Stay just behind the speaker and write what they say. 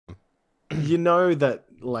you know that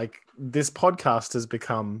like this podcast has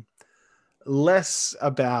become less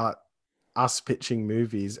about us pitching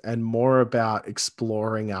movies and more about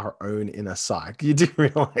exploring our own inner psyche. You do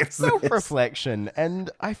realize this? Self-reflection, and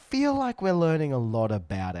I feel like we're learning a lot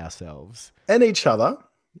about ourselves. And each other.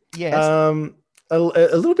 Yes. Um, a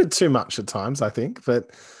little bit too much at times, I think,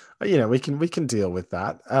 but we can deal with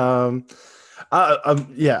that.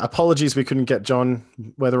 Yeah, apologies we couldn't get John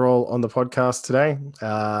Weatherall on the podcast today.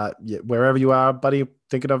 Yeah, wherever you are, buddy,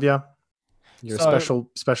 thinking of you. You're a So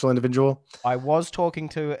special individual. I was talking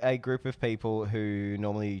to a group of people who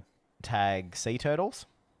normally tag sea turtles,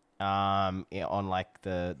 on like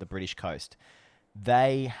the British coast.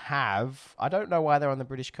 They have. I don't know why they're on the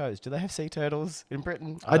British coast. Do they have sea turtles in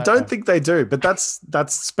Britain? I I don't know. don't think they do, but that's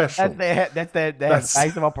That's special. their That's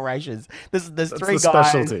base of operations. There's that's three the guys,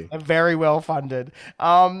 specialty. very well funded.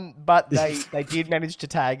 But they did manage to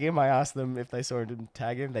tag him. I asked them if they saw him to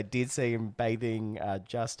tag him. They did see him bathing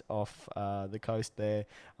just off the coast there.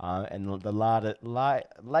 And the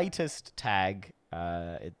latest tag,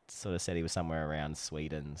 it sort of said he was somewhere around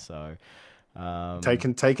Sweden. So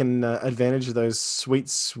Taken advantage of those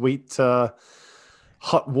sweet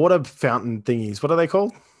hot water fountain thingies. What are they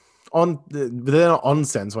called? They're not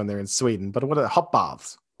onsens when they're in Sweden, but what are hot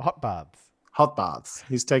baths? hot baths. Hot baths.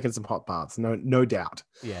 He's taken some hot baths, no doubt.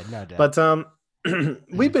 Yeah, no doubt. But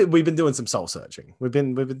we've been doing some soul searching. We've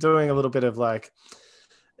been doing a little bit of like,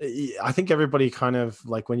 I think everybody kind of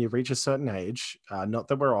like when you reach a certain age, not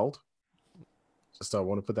that we're old. Just I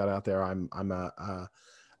want to put that out there. I'm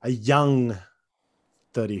a young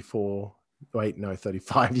 34. Wait, no,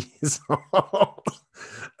 35 years old.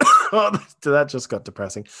 Oh, that just got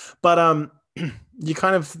depressing. But you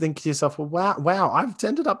kind of think to yourself, well, wow, I've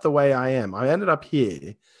ended up the way I am. I ended up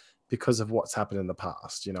here because of what's happened in the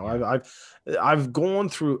past. Yeah. I've gone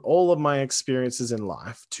through all of my experiences in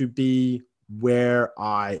life to be where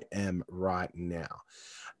I am right now.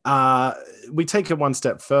 We take it one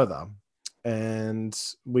step further, and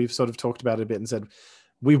we've sort of talked about it a bit and said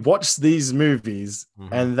we watched these movies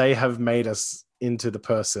and they have made us into the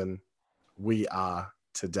person we are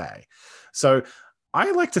today. So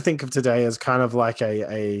I like to think of today as kind of like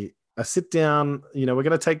a sit down. We're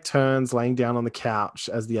going to take turns laying down on the couch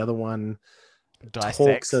as the other one talks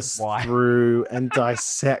Dissects us why. through and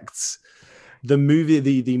dissects the movie,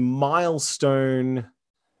 the milestone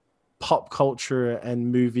pop culture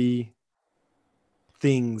and movie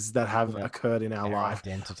things that have Yeah. occurred in our Our life.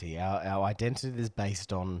 identity. Our identity is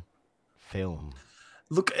based on film.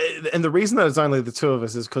 Look, and the reason that it's only the two of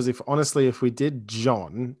us is because if we did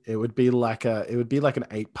John, it would be like an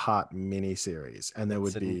 8-part mini series, and there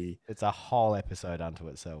would be It's a whole episode unto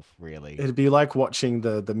itself, really. it'd be like watching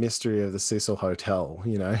the mystery of the Cecil Hotel.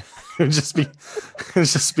 It'd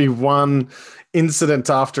just be one incident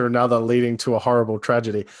after another leading to a horrible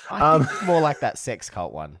tragedy. I think it's more like that sex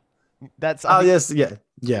cult one. That's Oh yes,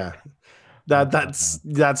 yeah.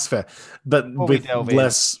 That's fair, but Before we with delve in.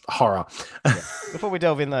 less horror. Before we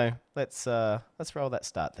delve in though, let's roll that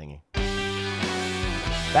start thingy.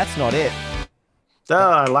 That's not it. Oh,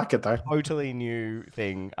 I like it though. Totally new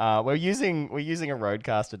thing. We're using a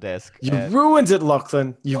Rodecaster desk. You ruined it,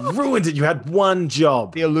 Lachlan. You ruined it. You had one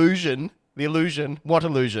job. The illusion. What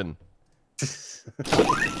illusion?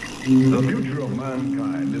 The future of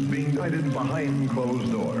mankind is being guided behind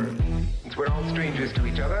closed doors. Since we're all strangers to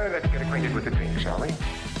each other, let's get acquainted with the drink, shall we?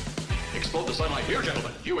 Explode the sunlight here,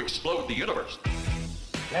 gentlemen. You explode the universe.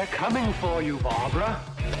 They're coming for you, Barbara.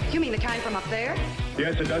 You mean the kind from up there?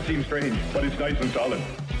 Yes, it does seem strange, but it's nice and solid.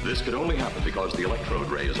 This could only happen because the electrode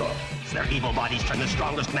ray is off. Their evil bodies turn the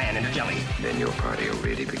strongest man into jelly. Then your party will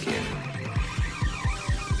really begin.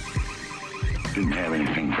 Didn't have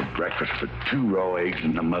anything for breakfast but 2 raw eggs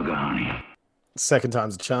and a mug of honey. Second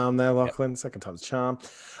time's a charm there, Lachlan. Second time's a charm.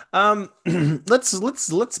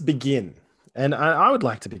 Let's begin. And I would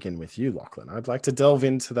like to begin with you, Lachlan. I'd like to delve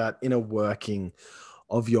into that inner working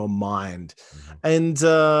of your mind. And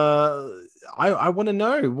I want to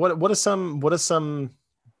know what are some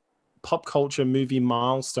pop culture movie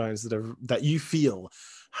milestones that you feel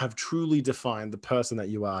have truly defined the person that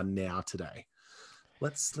you are now today.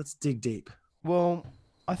 Let's dig deep. Well,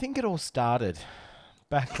 I think it all started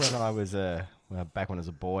back when I was a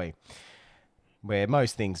boy, where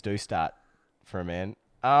most things do start for a man.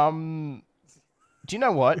 Do you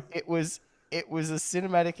know what? It was a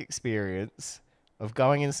cinematic experience of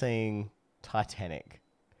going and seeing Titanic.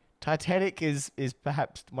 Titanic is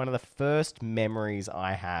perhaps one of the first memories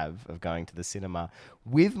I have of going to the cinema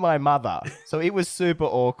with my mother. So it was super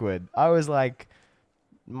awkward. I was like,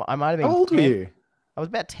 I might have been. How old were 10. you? I I was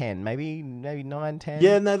about 10, maybe 9, 10.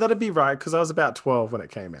 Yeah, no, that'd be right because I was about 12 when it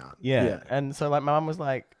came out. Yeah. And so like my mum was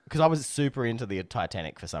like, because I was super into the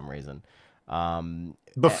Titanic for some reason.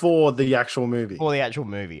 Before the actual movie. For the actual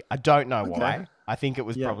movie. I don't know why. I think it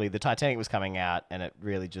was Yeah. probably the Titanic was coming out and it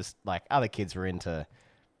really just like other kids were into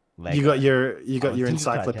Lego. You got your was your into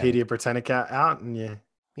Encyclopedia Britannica out, and you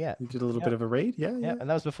Yeah. did a little bit of a read. Yeah, Yeah, yeah. and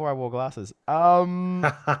that was before I wore glasses.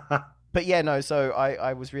 But yeah, no, so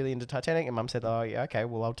I was really into Titanic and mum said, "Oh, yeah, okay,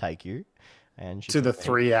 well I'll take you." And she To the took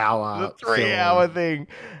me. 3-hour The 3-hour thing.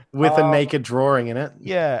 with a naked drawing in it.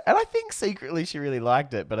 Yeah, and I think secretly she really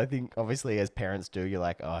liked it, but I think obviously as parents do, you're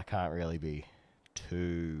like, oh, I can't really be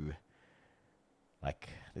too like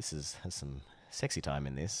there's some sexy time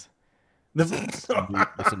in this. There's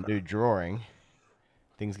some new drawing.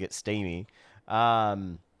 Things get steamy,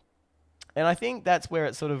 and I think that's where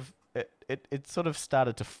it sort of it sort of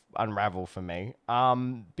started to unravel for me,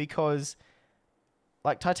 because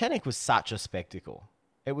like Titanic was such a spectacle.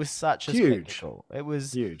 It was such a Huge. spectacle. It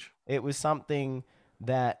was Huge. It was something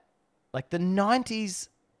that, like, the 90s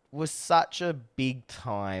was such a big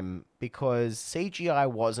time because CGI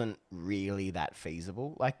wasn't really that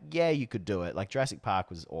feasible. Like, yeah, you could do it. Like, Jurassic Park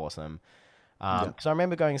was awesome. Because I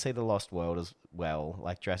remember going to see The Lost World as well,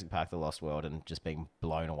 like Jurassic Park, The Lost World, and just being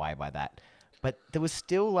blown away by that. But there was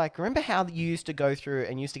still, like, remember how you used to go through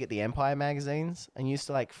and used to get the Empire magazines and you used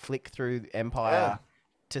to, like, flick through Empire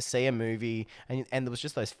to see a movie, and there was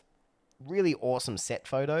just those really awesome set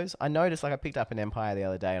photos. I noticed, like, I picked up an Empire the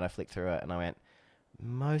other day and I flicked through it and I went,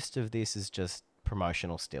 most of this is just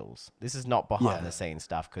promotional stills. This is not behind the scenes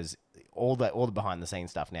stuff, because all the behind the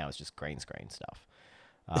scenes stuff now is just green screen stuff.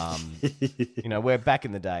 You know, we're back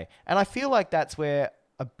in the day, and I feel like that's where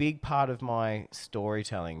a big part of my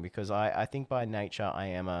storytelling, because I think by nature I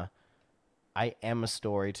am a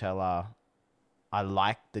storyteller. I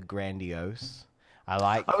like the grandiose.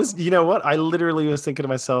 You know what? I literally was thinking to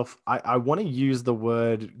myself, I want to use the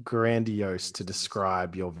word grandiose to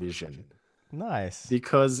describe your vision. Nice.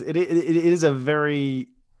 Because it is a very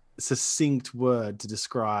succinct word to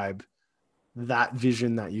describe that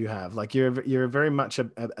vision that you have. Like you're very much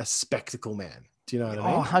a spectacle man. Do you know what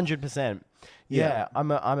I mean? Oh, 100%. Yeah.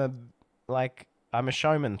 I'm a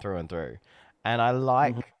showman through and through. And I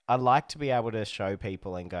like to be able to show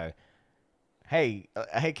people and go, hey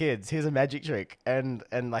kids, here's a magic trick, and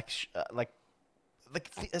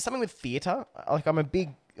something with theater. Like I'm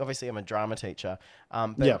a drama teacher.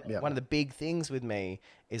 But one of the big things with me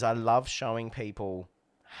is I love showing people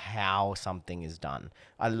how something is done.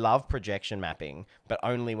 I love projection mapping, but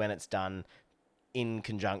only when it's done in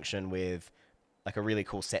conjunction with like a really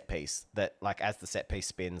cool set piece that, like, as the set piece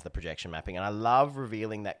spins, the projection mapping. And I love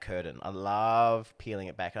revealing that curtain. I love peeling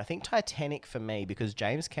it back. And I think Titanic for me, because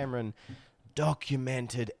James Cameron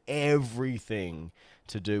documented everything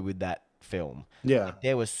to do with that film. Yeah.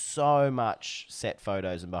 There was so much set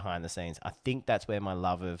photos and behind the scenes. I think that's where my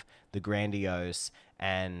love of the grandiose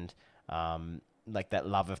and like that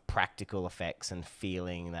love of practical effects and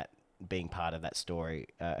feeling that being part of that story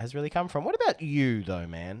has really come from. What about you though,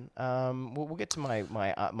 man? We'll get to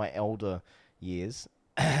my elder years.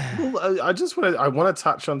 Well, I want to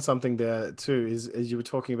touch on something there too, is as you were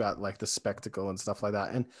talking about like the spectacle and stuff like that.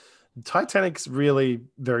 And Titanic's really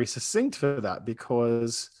very succinct for that,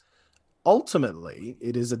 because ultimately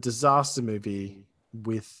it is a disaster movie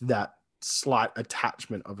with that slight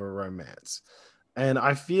attachment of a romance. And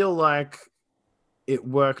I feel like it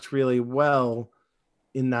worked really well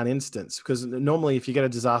in that instance, because normally if you get a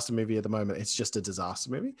disaster movie at the moment, it's just a disaster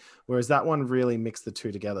movie, whereas that one really mixed the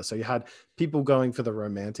two together. So you had people going for the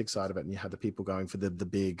romantic side of it, and you had the people going for the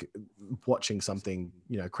big watching something,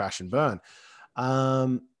 crash and burn.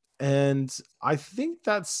 And I think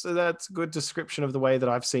that's a good description of the way that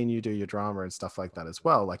I've seen you do your drama and stuff like that as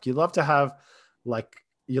well. Like you love to have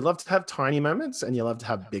tiny moments and you love to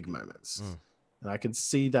have big moments. And I can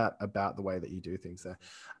see that about the way that you do things there.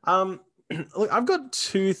 Look, I've got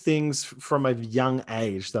two things from a young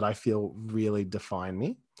age that I feel really define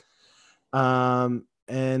me. And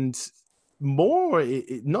more,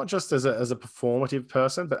 not just as a performative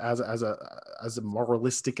person, but as a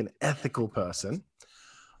moralistic and ethical person.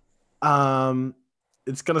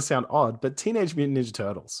 It's going to sound odd, but Teenage Mutant Ninja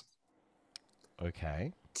Turtles.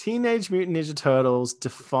 Okay. Teenage Mutant Ninja Turtles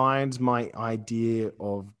defined my idea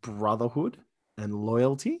of brotherhood and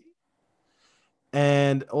loyalty,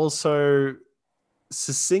 and also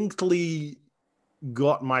succinctly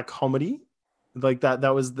got my comedy. Like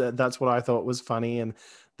that's what I thought was funny. And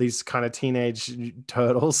these kind of teenage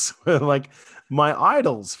turtles were like my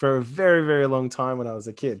idols for a very, very long time when I was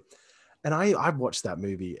a kid. And I watched that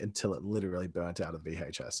movie until it literally burnt out of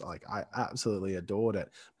VHS. Like I absolutely adored it.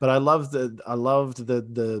 But I loved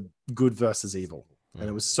the good versus evil. And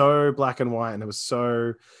it was so black and white, and it was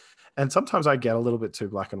so, and sometimes I get a little bit too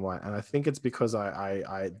black and white. And I think it's because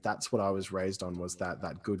I that's what I was raised on, was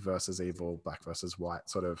that good versus evil, black versus white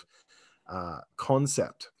sort of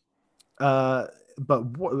concept. But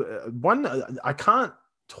one, I can't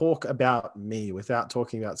talk about me without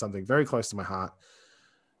talking about something very close to my heart.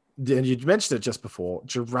 And you mentioned it just before,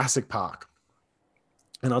 Jurassic Park.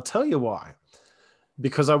 And I'll tell you why.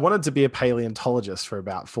 Because I wanted to be a paleontologist for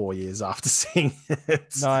about 4 years after seeing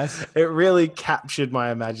it. Nice. It really captured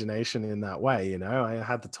my imagination in that way. You know, I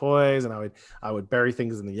had the toys, and I would bury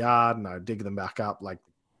things in the yard, and I would dig them back up. Like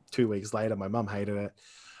 2 weeks later, my mum hated it.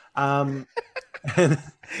 And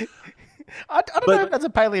I don't know if that's a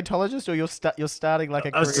paleontologist or you're starting like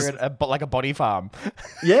a career at like a body farm.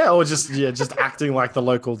 Yeah, or just acting like the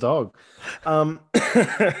local dog.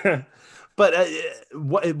 But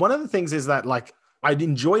one of the things is that, like, I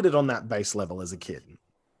enjoyed it on that base level as a kid,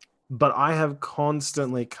 but I have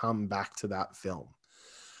constantly come back to that film.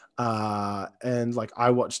 And like,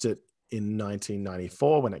 I watched it in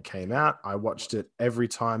 1994 when it came out. I watched it every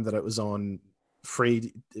time that it was on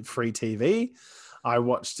free TV. I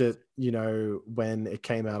watched it, you know, when it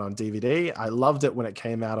came out on DVD. I loved it when it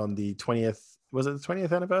came out on the 20th. Was it the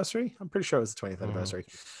 20th anniversary? I'm pretty sure it was the 20th anniversary.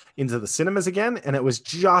 Into the cinemas again, and it was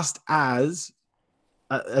just as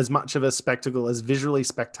much of a spectacle, as visually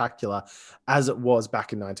spectacular as it was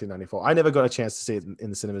back in 1994. I never got a chance to see it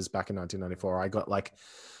in the cinemas back in 1994. I got like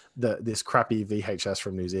this crappy VHS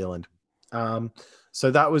from New Zealand.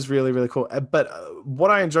 So that was really, really cool. But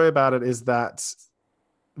what I enjoy about it is that,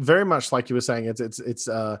 very much like you were saying, it's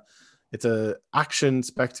a action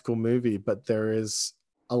spectacle movie, but there is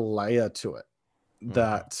a layer to it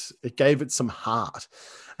that it gave it some heart.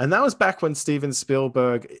 And that was back when Steven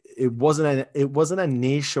Spielberg, it wasn't a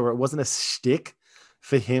niche, or it wasn't a shtick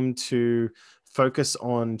for him to focus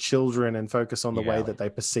on children and focus on the way that they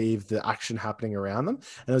perceive the action happening around them.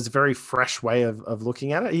 And it was a very fresh way of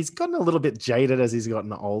looking at it. He's gotten a little bit jaded as he's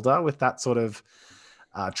gotten older with that sort of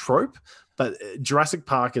trope, but Jurassic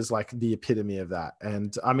Park is like the epitome of that.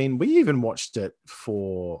 And I mean, we even watched it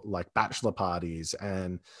for like bachelor parties,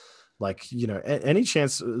 and like, you know, any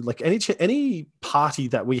chance, like any party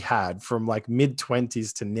that we had from like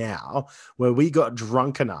mid-20s to now, where we got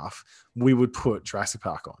drunk enough, we would put Jurassic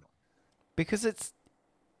Park on. Because it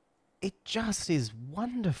just is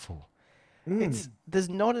wonderful. There's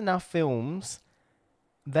not enough films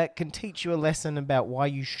that can teach you a lesson about why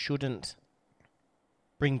you shouldn't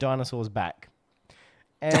bring dinosaurs back.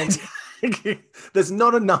 And there's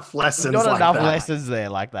not enough lessons. Lessons there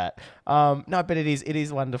like that. No, but it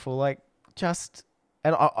is wonderful. Like, just,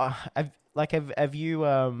 and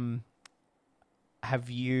have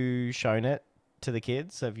you shown it to the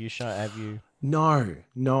kids? Have you? No,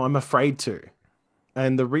 I'm afraid to.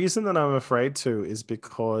 And the reason that I'm afraid to is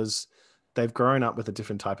because they've grown up with a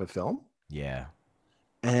different type of film. Yeah.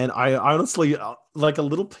 And I honestly, like, a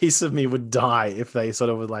little piece of me would die if they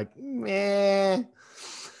sort of were like, meh.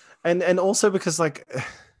 And also because, like,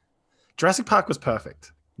 Jurassic Park was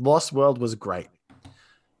perfect. Lost World was great.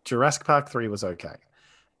 Jurassic Park 3 was okay.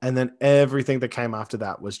 And then everything that came after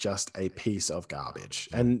that was just a piece of garbage.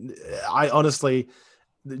 And I honestly,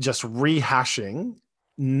 just rehashing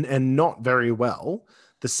and not very well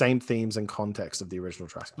the same themes and context of the original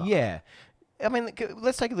Jurassic Park. Yeah. I mean,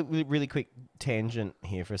 let's take a really quick tangent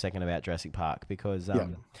here for a second about Jurassic Park, because,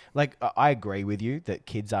 like, I agree with you that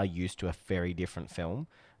kids are used to a very different film.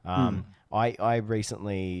 I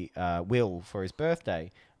recently, Will, for his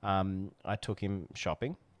birthday, I took him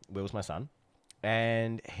shopping. Will's my son.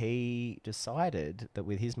 And he decided that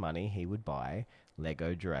with his money, he would buy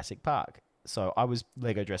Lego Jurassic Park. So I was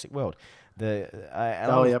Lego Jurassic World.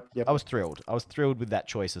 I was thrilled. I was thrilled with that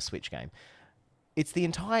choice of Switch game. It's the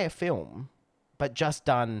entire film, but just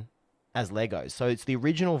done as Legos. So it's the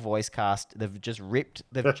original voice cast. They've just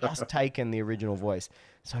taken the original voice.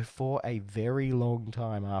 So for a very long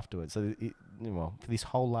time afterwards, for this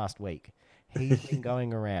whole last week, he's been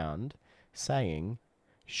going around saying,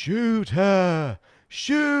 "Shoot her!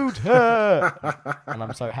 Shoot her!" And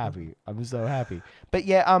I'm so happy. But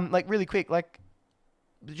yeah, like, really quick, like,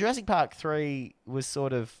 Jurassic Park 3 was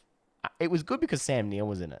sort of, it was good because Sam Neill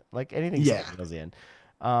was in it. Like, anything Sam Neill's in.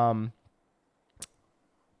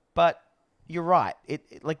 But you're right.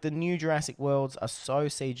 It like, the new Jurassic Worlds are so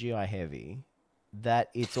CGI heavy that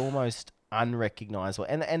it's almost unrecognizable.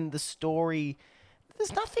 And the story,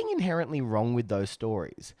 there's nothing inherently wrong with those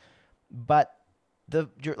stories. But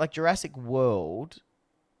Jurassic World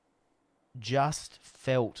just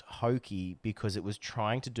felt hokey because it was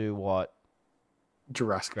trying to do what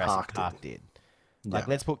Jurassic Jurassic Park Park did. did. Like, Yeah.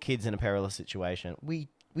 let's put kids in a perilous situation. We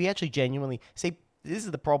actually genuinely see. This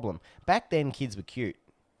is the problem. Back then, kids were cute.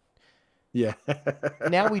 Yeah.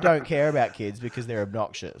 Now we don't care about kids because they're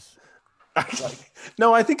obnoxious.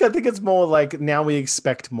 No, I think it's more like now we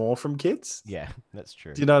expect more from kids. Yeah, that's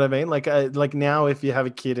true. Do you know what I mean? Like now, if you have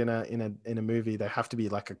a kid in a movie, they have to be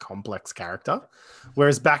like a complex character,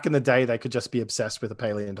 whereas back in the day, they could just be obsessed with a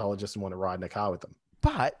paleontologist and want to ride in a car with them.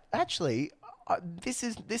 But actually, this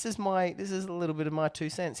is a little bit of my 2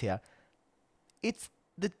 cents here. It's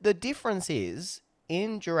the difference is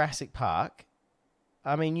in Jurassic Park.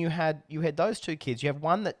 I mean, you had those two kids. You have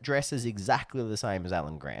one that dresses exactly the same as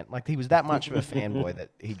Alan Grant. Like, he was that much of a fanboy that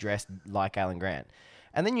he dressed like Alan Grant.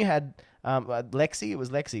 And then you had Lexi. It was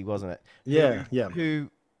Lexi, wasn't it? Yeah, yeah. Who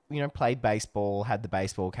played baseball, had the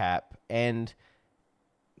baseball cap, and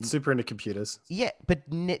Super into computers. yeah, but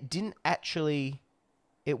didn't actually.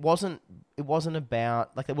 It wasn't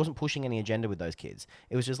about, like, they wasn't pushing any agenda with those kids.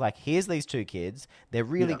 It was just like, here's these two kids. They're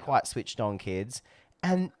really quite switched on kids,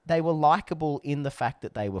 and they were likable in the fact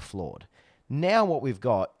that they were flawed. Now what we've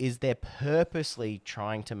got is they're purposely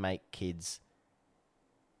trying to make kids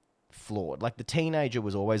flawed. Like, the teenager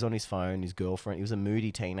was always on his phone, his girlfriend. He was a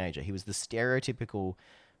moody teenager. He was the stereotypical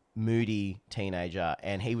moody teenager,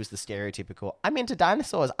 and he was the stereotypical, I'm into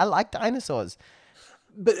dinosaurs. I like dinosaurs.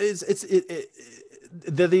 But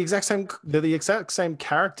they're the exact same. They're the exact same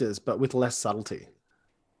characters, but with less subtlety.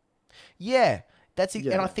 Yeah, that's it.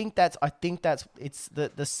 Yeah. And I think that's it's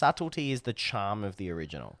the subtlety is the charm of the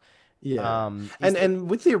original. Yeah. And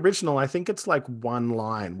with the original, I think it's like one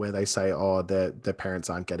line where they say, "Oh, their parents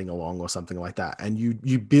aren't getting along" or something like that, and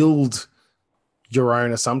you build your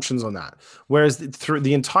own assumptions on that. Whereas through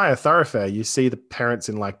the entire thoroughfare, you see the parents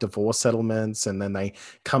in like divorce settlements, and then they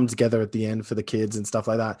come together at the end for the kids and stuff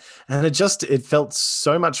like that. And it felt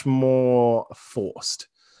so much more forced.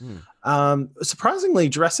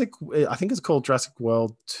 Surprisingly, I think it's called Jurassic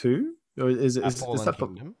World 2, or is that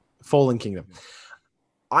Kingdom? Fallen Kingdom?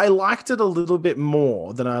 I liked it a little bit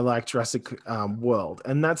more than I liked Jurassic World,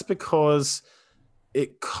 and that's because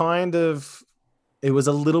it was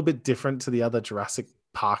a little bit different to the other Jurassic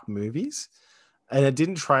Park movies, and it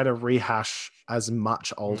didn't try to rehash as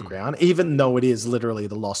much old ground, even though it is literally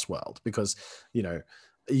the Lost World, because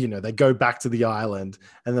they go back to the island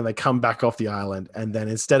and then they come back off the island, and then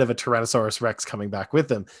instead of a Tyrannosaurus Rex coming back with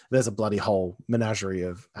them, there's a bloody whole menagerie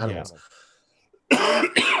of animals.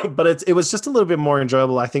 But it was just a little bit more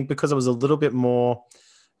enjoyable, I think, because it was a little bit more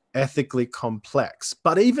ethically complex.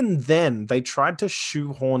 But even then, they tried to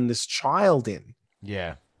shoehorn this child in.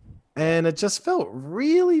 Yeah. And it just felt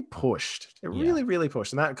really pushed. It really, really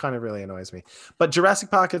pushed. And that kind of really annoys me. But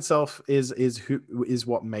Jurassic Park itself is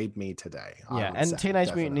what made me today. Yeah, and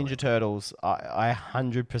Teenage Mutant Ninja Turtles, I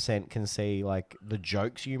 100% can see, like, the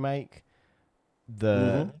jokes you make,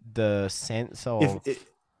 the sense of...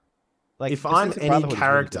 If I'm any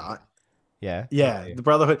character... Yeah. The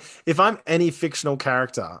Brotherhood. If I'm any fictional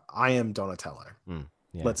character, I am Donatello. Yeah.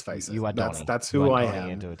 Let's face it. You are Donnie. That's who I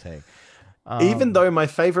am. Into a T. Even though my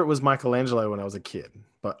favorite was Michelangelo when I was a kid,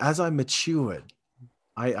 but as I matured,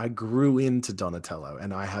 I grew into Donatello,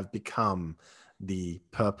 and I have become the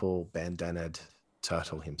purple bandanaed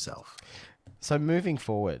turtle himself. So moving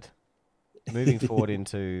forward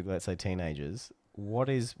into, let's say, teenagers, what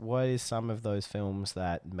is some of those films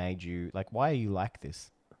that made you, like, why are you like this,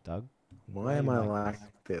 Doug? Why am I like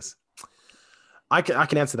this? I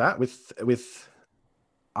can answer that with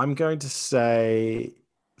I'm going to say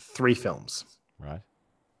 3 films. Right.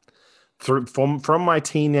 From my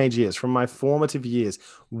teenage years, from my formative years.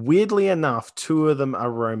 Weirdly enough, 2 of them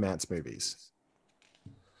are romance movies.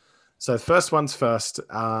 So first one's first.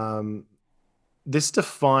 This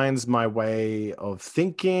defines my way of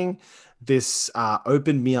thinking. This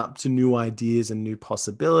opened me up to new ideas and new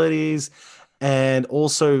possibilities. And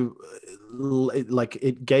also, like,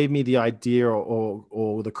 it gave me the idea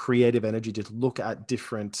or the creative energy to look at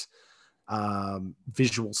different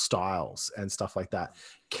visual styles and stuff like that.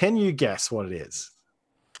 Can you guess what it is?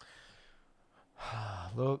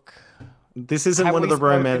 Look, this isn't one of the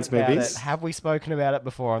romance movies. Have we spoken about it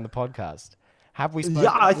before on the podcast? Have we spoken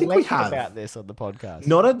I think we have about this on the podcast?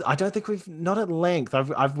 I don't think not at length.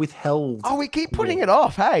 I've withheld. Oh, we keep putting it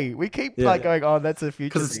off. Hey, we keep going, oh, that's a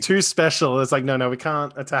future because it's too special. It's like, no, we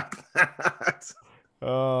can't attack that.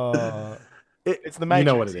 Oh. It's the Matrix. You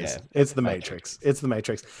know what it is. Yeah. It's the Matrix. It's the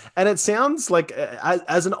Matrix. And it sounds like,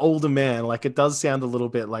 as an older man, like, it does sound a little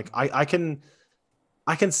bit like I can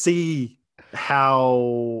see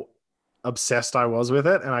how obsessed I was with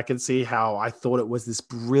it, and I can see how I thought it was this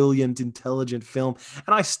brilliant, intelligent film,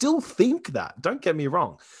 and I still think that. Don't get me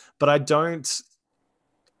wrong, but I don't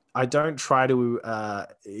try to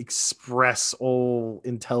express all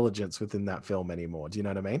intelligence within that film anymore. Do you know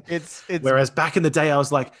what I mean? It's Whereas back in the day, I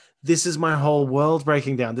was like, this is my whole world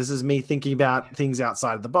breaking down. This is me thinking about things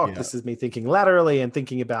outside of the box. Yeah. This is me thinking laterally and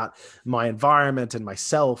thinking about my environment and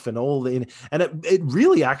myself and all the, and it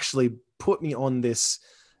really actually put me on this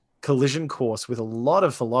collision course with a lot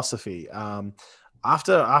of philosophy.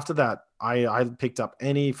 After that, I picked up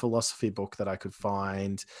any philosophy book that I could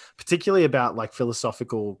find, particularly about like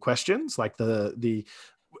philosophical questions. Like the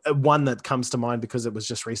one that comes to mind because it was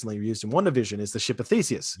just recently used in WandaVision is the Ship of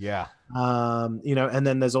Theseus. Yeah. And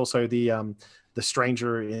then there's also the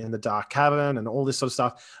Stranger in the Dark Cavern and all this sort of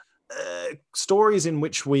stuff. Stories in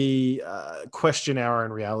which we question our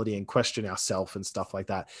own reality and question ourselves and stuff like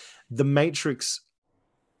that. The Matrix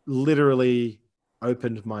literally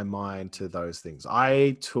opened my mind to those things.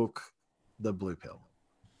 I took the blue pill.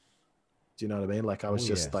 Do you know what I mean? Like I was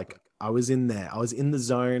just like, I was in there. I was in the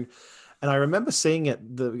zone. And I remember seeing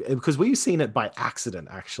it because we've seen it by accident,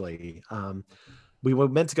 actually. We were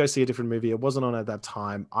meant to go see a different movie. It wasn't on at that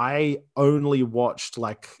time. I only watched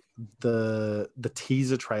like the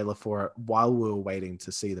teaser trailer for it while we were waiting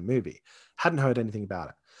to see the movie. Hadn't heard anything about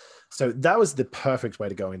it. So that was the perfect way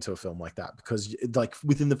to go into a film like that, because like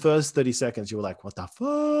within the first 30 seconds, you were like, what the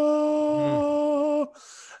fuck?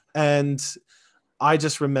 And I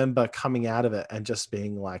just remember coming out of it and just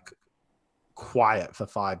being like quiet for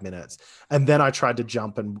 5 minutes. And then I tried to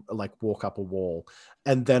jump and like walk up a wall.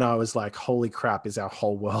 And then I was like, holy crap, is our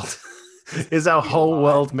whole world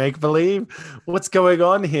world make-believe? What's going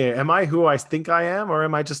on here? Am I who I think I am? Or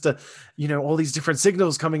am I just all these different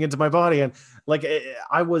signals coming into my body? And like,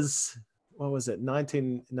 I was, what was it?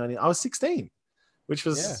 1990. I was 16, which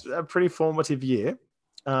was a pretty formative year.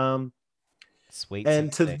 Sweet.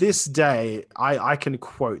 And to this day, I can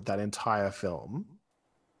quote that entire film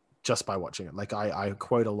just by watching it. Like I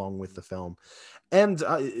quote along with the film. And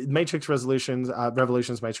Matrix Revolutions,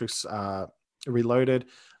 Matrix Reloaded.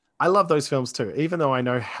 I love those films too, even though I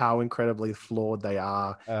know how incredibly flawed they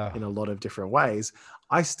are in a lot of different ways.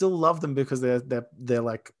 I still love them because they're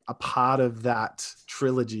like a part of that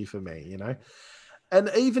trilogy for me, you know.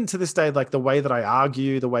 And even to this day, like the way that I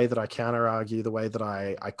argue, the way that I counter argue, the way that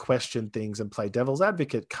I question things and play devil's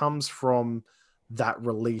advocate comes from that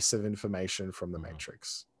release of information from the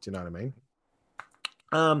Matrix. Do you know what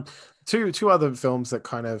I mean? Two other films that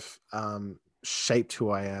kind of shaped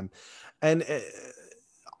who I am, and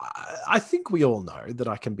I think we all know that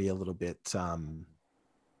I can be a little bit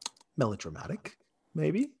melodramatic,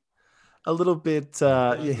 maybe a little bit.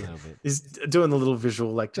 Is doing a little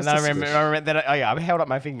visual, like just. And I remember that. Oh yeah, I held up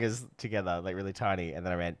my fingers together, like really tiny, and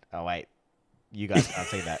then I went, "Oh wait, you guys can't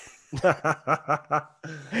see that."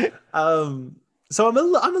 So I'm a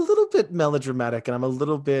little bit melodramatic, and I'm a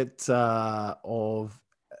little bit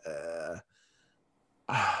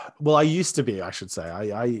well, I used to be, I should say.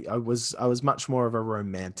 I was much more of a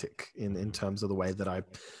romantic in terms of the way that I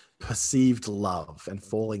perceived love and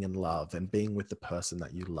falling in love and being with the person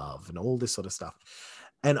that you love and all this sort of stuff.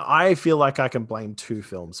 And I feel like I can blame 2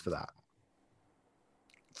 films for that.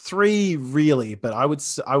 3 really, but I'm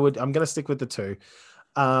going to stick with the 2.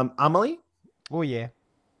 Amelie. Oh yeah.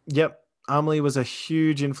 Yep. Amelie was a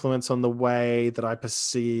huge influence on the way that I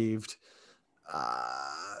perceived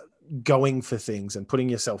going for things and putting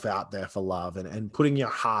yourself out there for love and putting your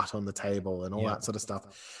heart on the table and all that sort of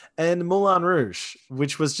stuff. And Moulin Rouge,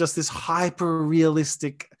 which was just this hyper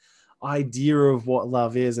realistic idea of what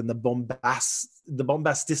love is and the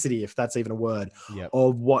bombasticity, if that's even a word,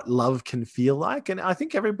 of what love can feel like. And I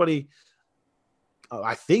think everybody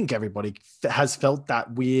has felt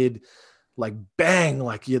that weird, like bang,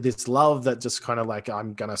 like this love that just kind of like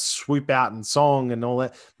I'm gonna swoop out in song and all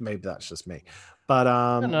that. Maybe that's just me, but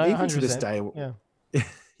even to this day,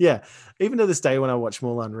 even to this day when I watch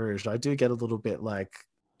Moulin Rouge, I do get a little bit like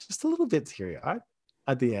just a little bit teary-eyed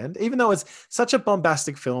at the end, even though it's such a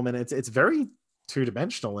bombastic film and it's very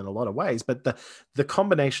two-dimensional in a lot of ways. But the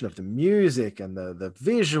combination of the music and the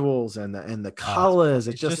visuals and the colors,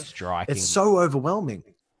 it's just striking. It's so overwhelming.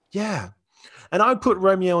 Yeah. And I'd put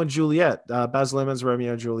Romeo and Juliet, Baz Luhrmann's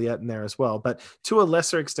Romeo and Juliet in there as well, but to a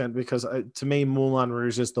lesser extent, because to me, Moulin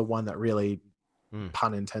Rouge is the one that really,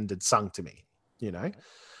 pun intended, sung to me, you know?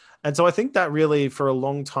 And so I think that really, for a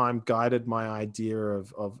long time, guided my idea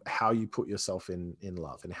of how you put yourself in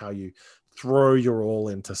love and how you throw your all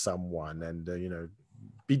into someone and,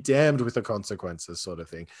 be damned with the consequences sort of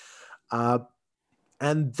thing.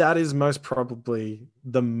 And that is most probably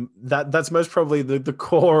that's most probably the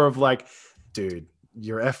core of like, dude,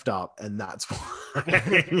 you're effed up, and that's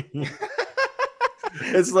why.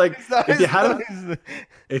 It's like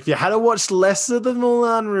if you had watched less of the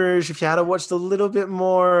Moulin Rouge, if you had watched a little bit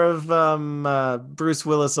more of Bruce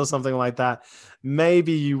Willis or something like that,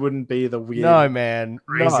 maybe you wouldn't be the weird,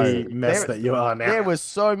 crazy mess that you are now. There was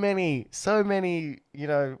so many,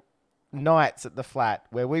 nights at the flat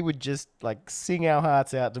where we would just like sing our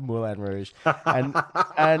hearts out to Moulin Rouge, and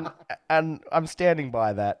I'm standing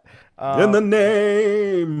by that. In the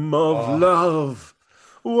name of love.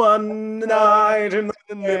 One night in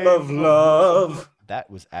the name of love.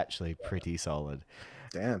 That was actually pretty solid.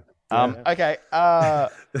 Damn. Okay.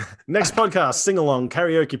 Next podcast, sing along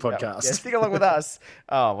karaoke podcast. Yeah, sing along with us.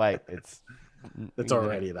 Oh wait, it's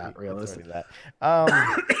already that realistic.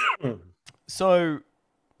 So,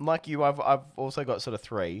 like you, I've also got sort of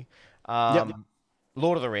three. Lord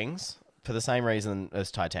of the Rings for the same reason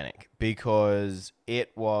as Titanic, because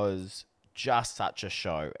it was just such a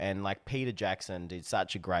show, and like Peter Jackson did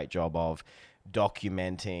such a great job of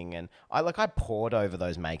documenting, and I pored over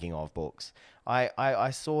those making of books.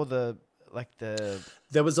 I saw there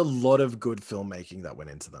was a lot of good filmmaking that went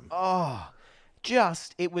into them.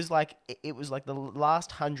 It was like the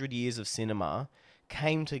last 100 years of cinema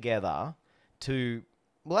came together to,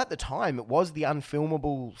 well, at the time it was the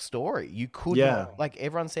unfilmable story. You could not, like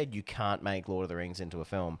everyone said, you can't make Lord of the Rings into a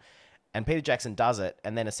film. And Peter Jackson does it,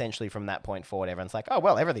 and then essentially from that point forward, everyone's like, "Oh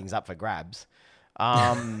well, everything's up for grabs,"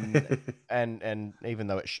 and even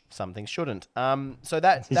though some things shouldn't. So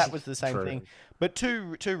that was the same thing. But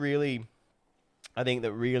two really, I think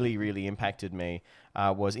that really impacted me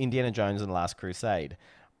was Indiana Jones and the Last Crusade.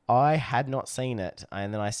 I had not seen it,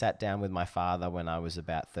 and then I sat down with my father when I was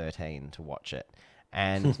about 13 to watch it,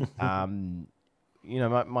 and my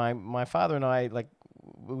father and I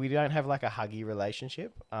we don't have like a huggy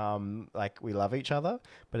relationship. Like we love each other,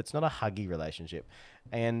 but it's not a huggy relationship.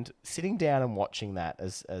 And sitting down and watching that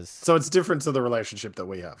as so it's different to the relationship that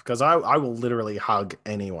we have, because I will literally hug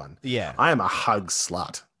anyone. Yeah, I am a hug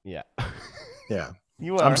slut. Yeah, yeah.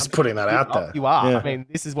 You are. I'm just putting that out there. You are. Yeah. I mean,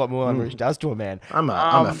 this is what Moulin Rouge does to a man. I'm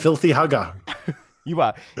a filthy hugger. You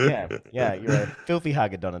are. Yeah. You're a filthy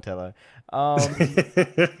hugger, Donatello.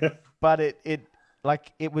 But it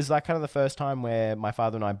was like kind of the first time where my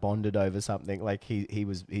father and I bonded over something. Like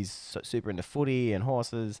he's super into footy and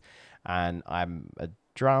horses, and I'm a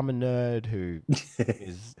drama nerd who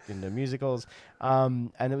is into musicals.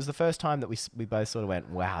 And it was the first time that we both sort of went,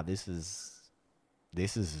 wow, this is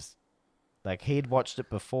like, he'd watched it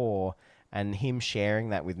before, and him sharing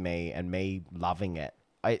that with me and me loving it.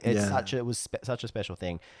 It was such a special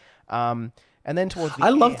thing. And then towards the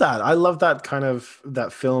end, I love that kind of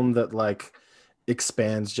that film that like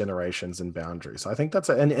expands generations and boundaries. I think that's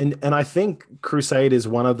and I think Crusade is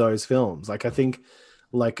one of those films. Like, I think,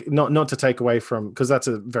 like, not to take away from, because that's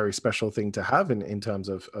a very special thing to have in terms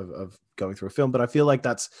of going through a film, but I feel like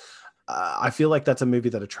that's a movie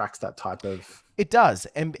that attracts that type of. It does,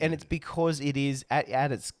 and it's because it is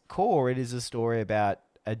at its core, it is a story about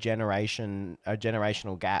a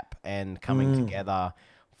generational gap and coming together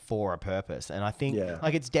for a purpose. And I think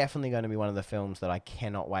like it's definitely going to be one of the films that I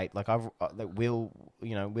cannot wait. Like Will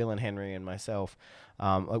and Henry and myself,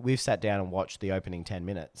 like we've sat down and watched the opening 10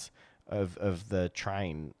 minutes of the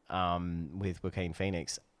train with Joaquin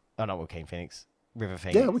Phoenix. Oh, not Joaquin Phoenix. River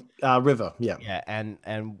Phoenix. River. Yeah. Yeah,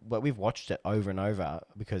 but we've watched it over and over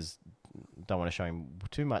because don't want to show him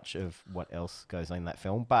too much of what else goes on in that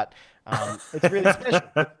film, but it's really special.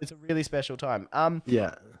 It's a really special time.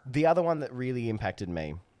 The other one that really impacted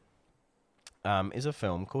me is a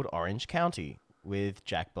film called Orange County with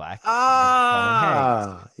Jack Black.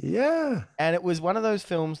 Yeah. And it was one of those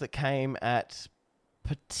films that came at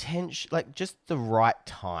potential, like, just the right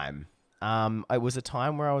time. It was a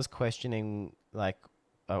time where I was questioning, like,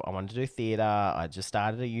 I wanted to do theatre. I just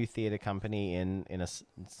started a youth theatre company in a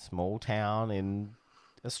small town in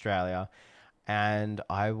Australia, and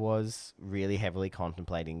I was really heavily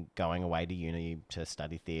contemplating going away to uni to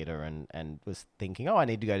study theatre, and was thinking, I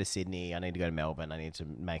need to go to Sydney, I need to go to Melbourne, I need to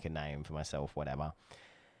make a name for myself, whatever.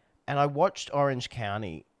 And I watched Orange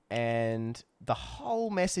County, and the whole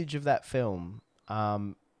message of that film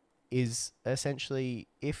is essentially,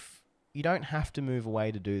 if you don't have to move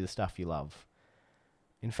away to do the stuff you love.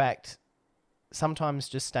 In fact, sometimes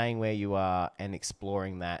just staying where you are and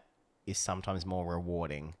exploring that is sometimes more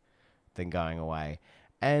rewarding than going away.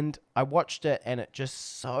 And I watched it, and it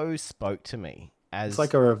just so spoke to me. It's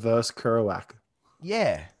like a reverse Kerouac.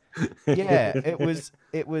 Yeah. Yeah.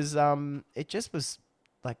 It just was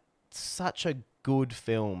like such a good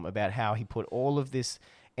film about how he put all of this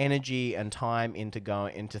energy and time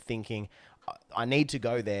into thinking, I need to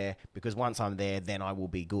go there because once I'm there, then I will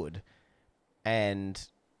be good. And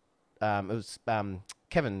it was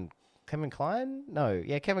Kevin Kline? No,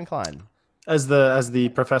 yeah, Kevin Kline As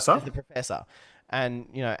the professor. as the professor. And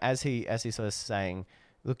as he sort of saying,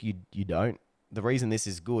 look, you don't. The reason this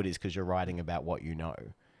is good is because you're writing about what you know.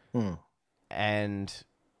 And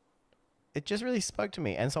it just really spoke to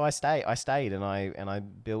me. And so I stayed and I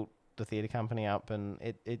built the theatre company up, and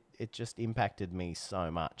it just impacted me so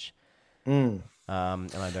much. And I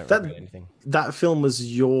don't regret anything. That film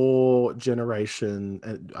was your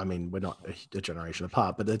generation. I mean, we're not a generation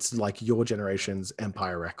apart, but it's like your generation's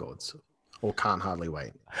Empire Records or Can't Hardly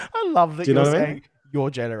Wait. I love that Do you know you're what I saying mean? your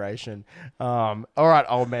generation. All right,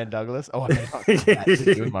 old man Douglas. Oh, I mean,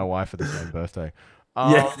 you and my wife are the same birthday.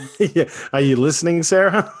 Yeah. Are you listening,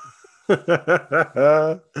 Sarah?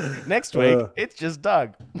 Next week, it's just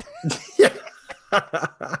Doug.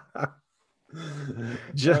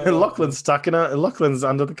 Lachlan's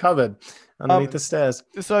under the cupboard, underneath the stairs.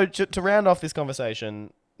 So to round off this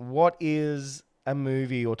conversation, what is a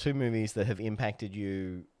movie or two movies that have impacted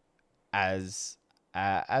you as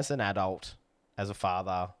an adult, as a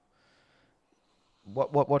father?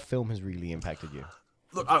 What film has really impacted you?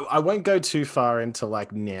 Look, I won't go too far into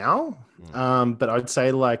like now, but I'd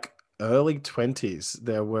say like early 20s,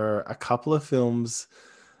 there were a couple of films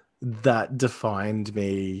that defined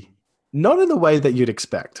me, not in the way that you'd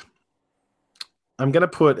expect. I'm going to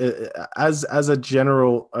put as a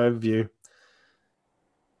general overview,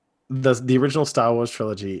 the original Star Wars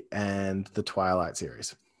trilogy and the Twilight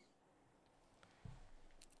series.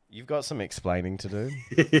 You've got some explaining to do.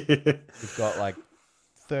 You've got like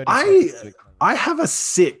 30 seconds. I have a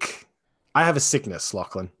sickness,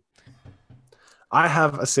 Lachlan. I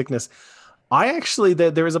have a sickness. I actually,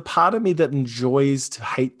 there is a part of me that enjoys to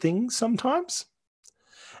hate things sometimes.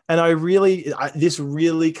 And this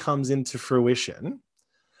really comes into fruition.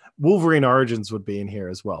 Wolverine Origins would be in here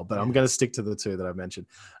as well, but I'm going to stick to the two that I mentioned.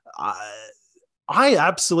 I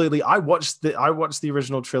watched the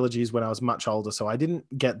original trilogies when I was much older, so I didn't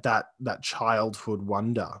get that childhood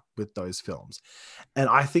wonder with those films. And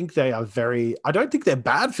I think they are I don't think they're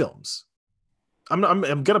bad films. I'm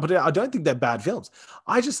going to put it out. I don't think they're bad films.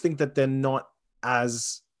 I just think that they're not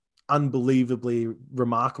as unbelievably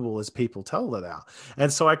remarkable as people tell that are.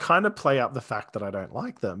 And so I kind of play up the fact that I don't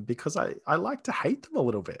like them because I like to hate them a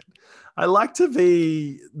little bit. I like to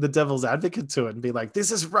be the devil's advocate to it and be like,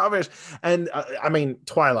 this is rubbish. And I mean,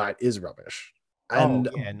 Twilight is rubbish. And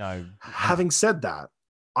having said that,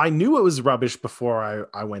 I knew it was rubbish before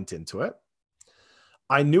I went into it.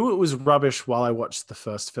 I knew it was rubbish while I watched the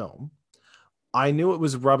first film. I knew it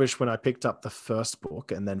was rubbish when I picked up the first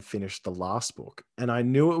book and then finished the last book. And I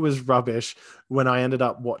knew it was rubbish when I ended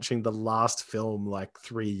up watching the last film like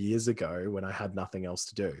 3 years ago when I had nothing else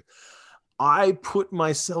to do. I put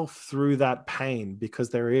myself through that pain because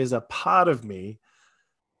there is a part of me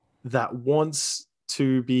that wants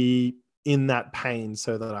to be in that pain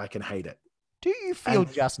so that I can hate it. Do you feel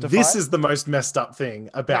justified? This is the most messed up thing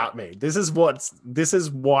about me. This is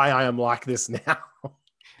why I am like this now.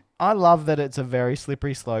 I love that it's a very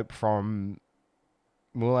slippery slope from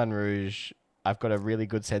Moulin Rouge. I've got a really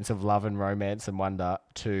good sense of love and romance and wonder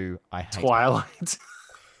to I hate Twilight.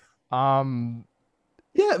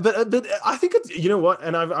 Yeah, but I think it's, you know what,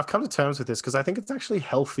 and I've come to terms with this because I think it's actually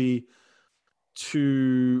healthy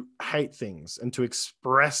to hate things and to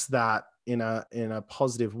express that in a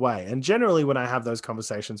positive way. And generally, when I have those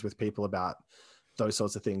conversations with people about those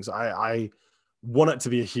sorts of things, I want it to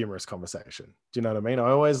be a humorous conversation. Do you know what I mean? I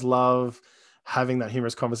always love having that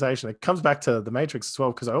humorous conversation. It comes back to The Matrix as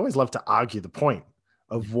well, because I always love to argue the point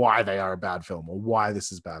of why they are a bad film or why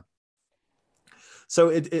this is bad. So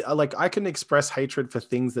it like I can express hatred for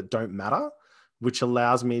things that don't matter, which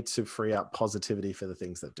allows me to free up positivity for the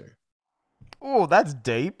things that do. Oh, that's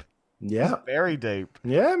deep. Yeah. That's very deep.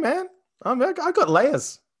 Yeah, man. I got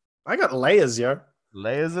layers. I got layers, yo.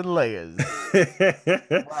 Layers and layers.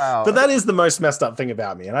 Wow. But that is the most messed up thing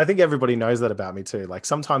about me. And I think everybody knows that about me too. Like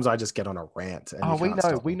sometimes I just get on a rant. And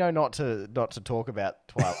we know not to talk about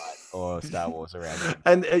Twilight or Star Wars around here.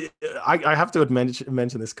 And I have to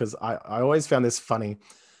mention this because I always found this funny.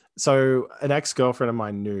 So an ex-girlfriend of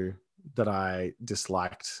mine knew that I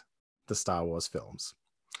disliked the Star Wars films.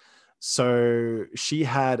 So she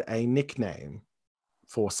had a nickname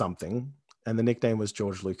for something, and the nickname was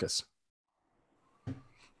George Lucas.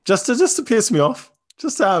 Just to piss me off,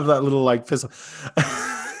 just to have that little like piss off.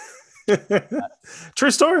 True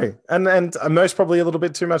story, and most probably a little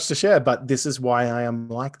bit too much to share, but this is why I am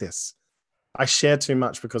like this. I share too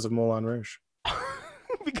much because of Moulin Rouge.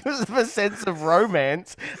 because of a sense of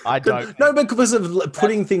romance. I don't. No, because of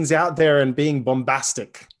putting things out there and being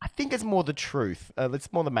bombastic. I think it's more the truth.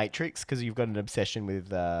 It's more the Matrix because you've got an obsession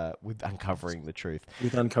with uncovering the truth.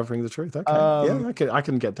 With uncovering the truth. Okay. Yeah, I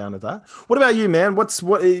can get down with that. What about you, man?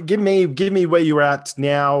 Give me where you're at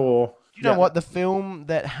now, or You know what? The film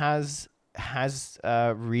that has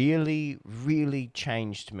really, really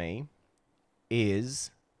changed me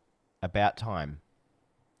is About Time.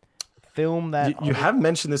 Film that you have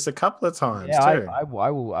mentioned this a couple of times yeah, too. I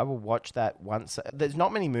will watch that once. There's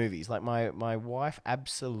not many movies. Like my wife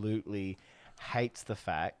absolutely hates the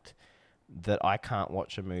fact that I can't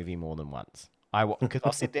watch a movie more than once. Because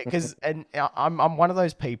I'll sit there and I'm one of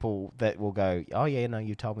those people that will go, oh yeah, no,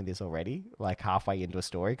 you told me this already, like halfway into a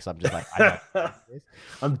story, because I'm just like, I know this.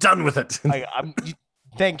 I'm done with it.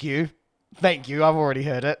 Thank you, I've already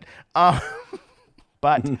heard it.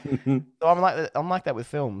 But so I'm like that with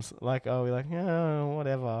films. Like I'll be like, yeah,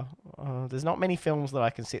 whatever. There's not many films that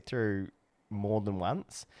I can sit through more than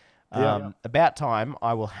once. About Time,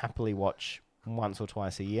 I will happily watch once or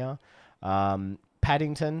twice a year.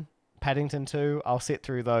 Paddington 2, I'll sit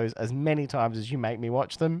through those as many times as you make me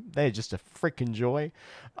watch them. They're just a freaking joy.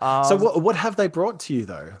 So what have they brought to you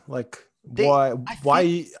though? Like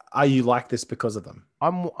why are you like this because of them?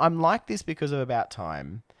 I'm like this because of About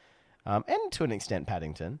Time. And to an extent,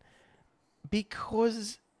 Paddington,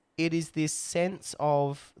 because it is this sense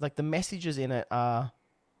of, like, the messages in it are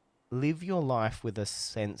live your life with a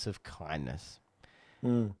sense of kindness.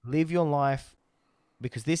 Live your life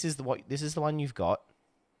because this is the one you've got.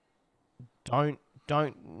 Don't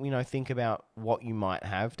think about what you might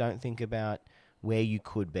have. Don't think about where you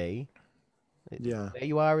could be. Where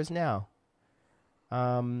you are is now.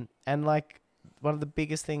 And like one of the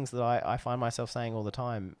biggest things that I find myself saying all the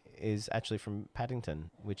time is actually from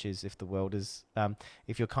Paddington, which is if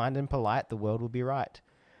you're kind and polite, the world will be right.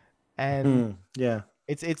 And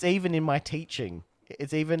it's even in my teaching.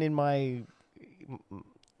 It's even in my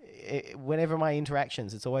whenever my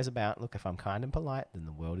interactions, it's always about, look, if I'm kind and polite, then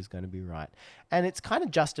the world is going to be right. And it's kind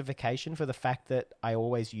of justification for the fact that I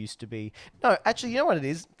always used to be. No, actually, you know what it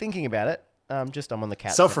is? Thinking about it, I'm on the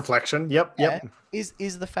couch. Self-reflection. Yep.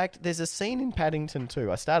 Is the fact there's a scene in Paddington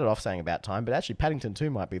 2. I started off saying About Time, but actually Paddington 2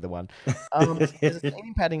 might be the one. There's a scene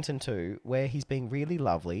in Paddington 2 where he's being really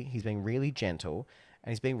lovely, he's being really gentle,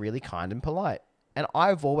 and he's being really kind and polite. And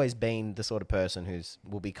I've always been the sort of person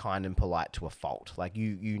will be kind and polite to a fault. Like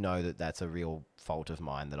you know that's a real fault of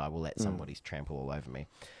mine, that I will let somebody trample all over me.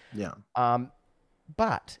 Yeah.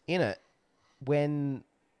 But in it, when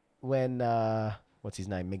what's his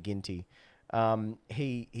name, McGinty,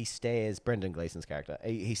 he stares, Brendan Gleeson's character.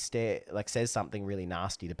 He says something really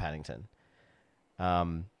nasty to Paddington.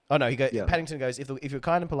 Paddington goes, if you're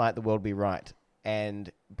kind and polite, the world will be right.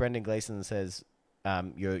 And Brendan Gleeson says,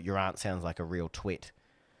 your aunt sounds like a real twit.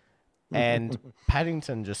 And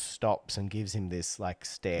Paddington just stops and gives him this like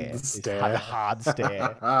stare. This hard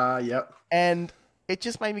stare. Yep. And it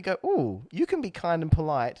just made me go, ooh, you can be kind and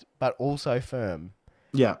polite, but also firm.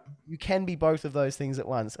 Yeah. You can be both of those things at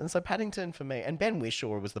once. And so Paddington for me, and Ben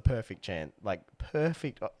Whishaw was the perfect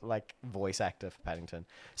voice actor for Paddington.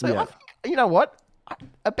 So I think, you know what?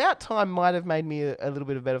 About Time might have made me a little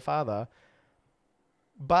bit of a better father,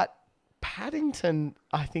 but Paddington,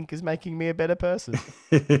 I think, is making me a better person.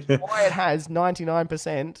 Why it has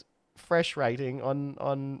 99% fresh rating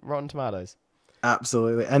on Rotten Tomatoes.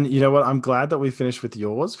 Absolutely. And you know what? I'm glad that we finished with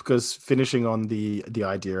yours, because finishing on the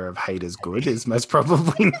idea of hate is good is most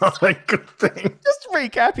probably not a good thing. Just to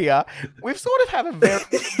recap here, we've sort of had a very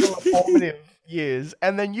formative years,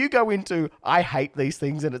 and then you go into, I hate these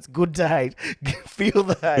things and it's good to hate. Feel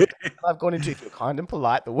the hate. And I've gone into, if you're kind and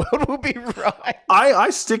polite, the world will be right. I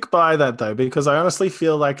stick by that though, because I honestly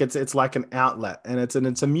feel like it's like an outlet, and it's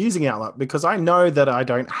an amusing outlet, because I know that I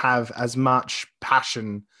don't have as much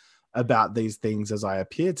passion about these things as I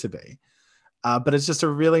appear to be. But it's just a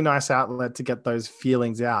really nice outlet to get those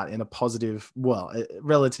feelings out in a positive,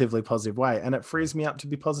 relatively positive way. And it frees me up to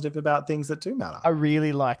be positive about things that do matter. I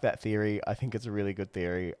really like that theory. I think it's a really good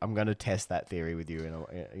theory. I'm going to test that theory with you,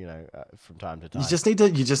 from time to time.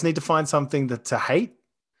 You just need to find something to hate,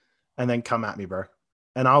 and then come at me, bro.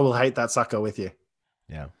 And I will hate that sucker with you.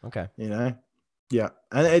 Yeah. Okay. Yeah.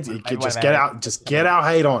 And get our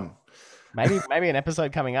hate on. Maybe an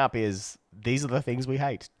episode coming up is, these are the things we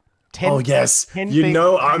hate. 10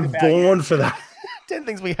 I'm born for that. 10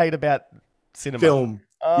 things we hate about cinema. Film.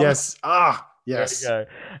 Yes. Yes. There we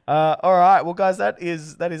go. All right. Well, guys, that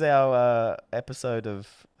is our episode of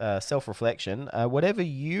self-reflection. What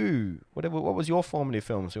was your formative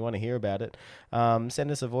films? We want to hear about it. Send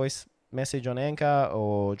us a voice message on Anchor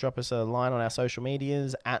or drop us a line on our social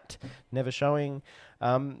medias at Never Showing.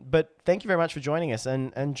 But thank you very much for joining us.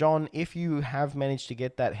 And John, if you have managed to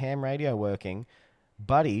get that ham radio working,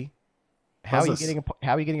 buddy, how are you getting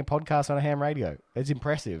a podcast on a ham radio? It's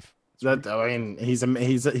impressive. He's like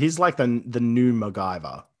the new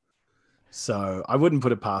MacGyver. So I wouldn't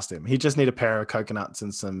put it past him. He just need a pair of coconuts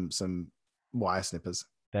and some wire snippers.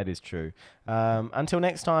 That is true. Until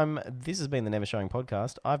next time, this has been the Never Showing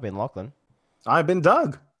podcast. I've been Lachlan. I've been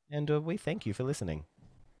Doug. And we thank you for listening.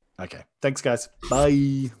 Okay. Thanks, guys.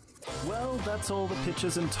 Bye. Well, that's all the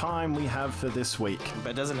pictures and time we have for this week.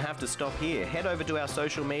 But it doesn't have to stop here. Head over to our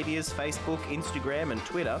social medias, Facebook, Instagram, and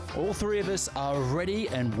Twitter. All three of us are ready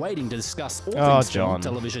and waiting to discuss all things film,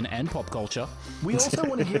 television, and pop culture. We also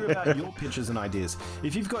want to hear about your pictures and ideas.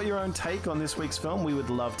 If you've got your own take on this week's film, we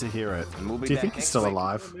would love to hear it. And we'll be Do you think he's still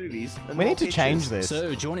alive? We need to change this.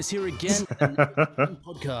 So join us here again on the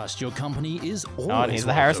podcast. Your company is always and here's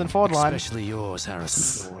the Harrison Ford line. Especially yours,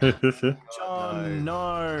 Harrison Ford. John,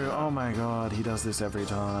 no. Oh my God, he does this every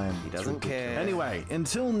time. He doesn't care. Anyway,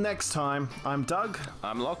 until next time, I'm Doug.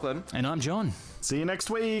 I'm Lachlan. And I'm John. See you next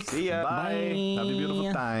week. See ya. Bye. Bye. Have a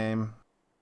beautiful time.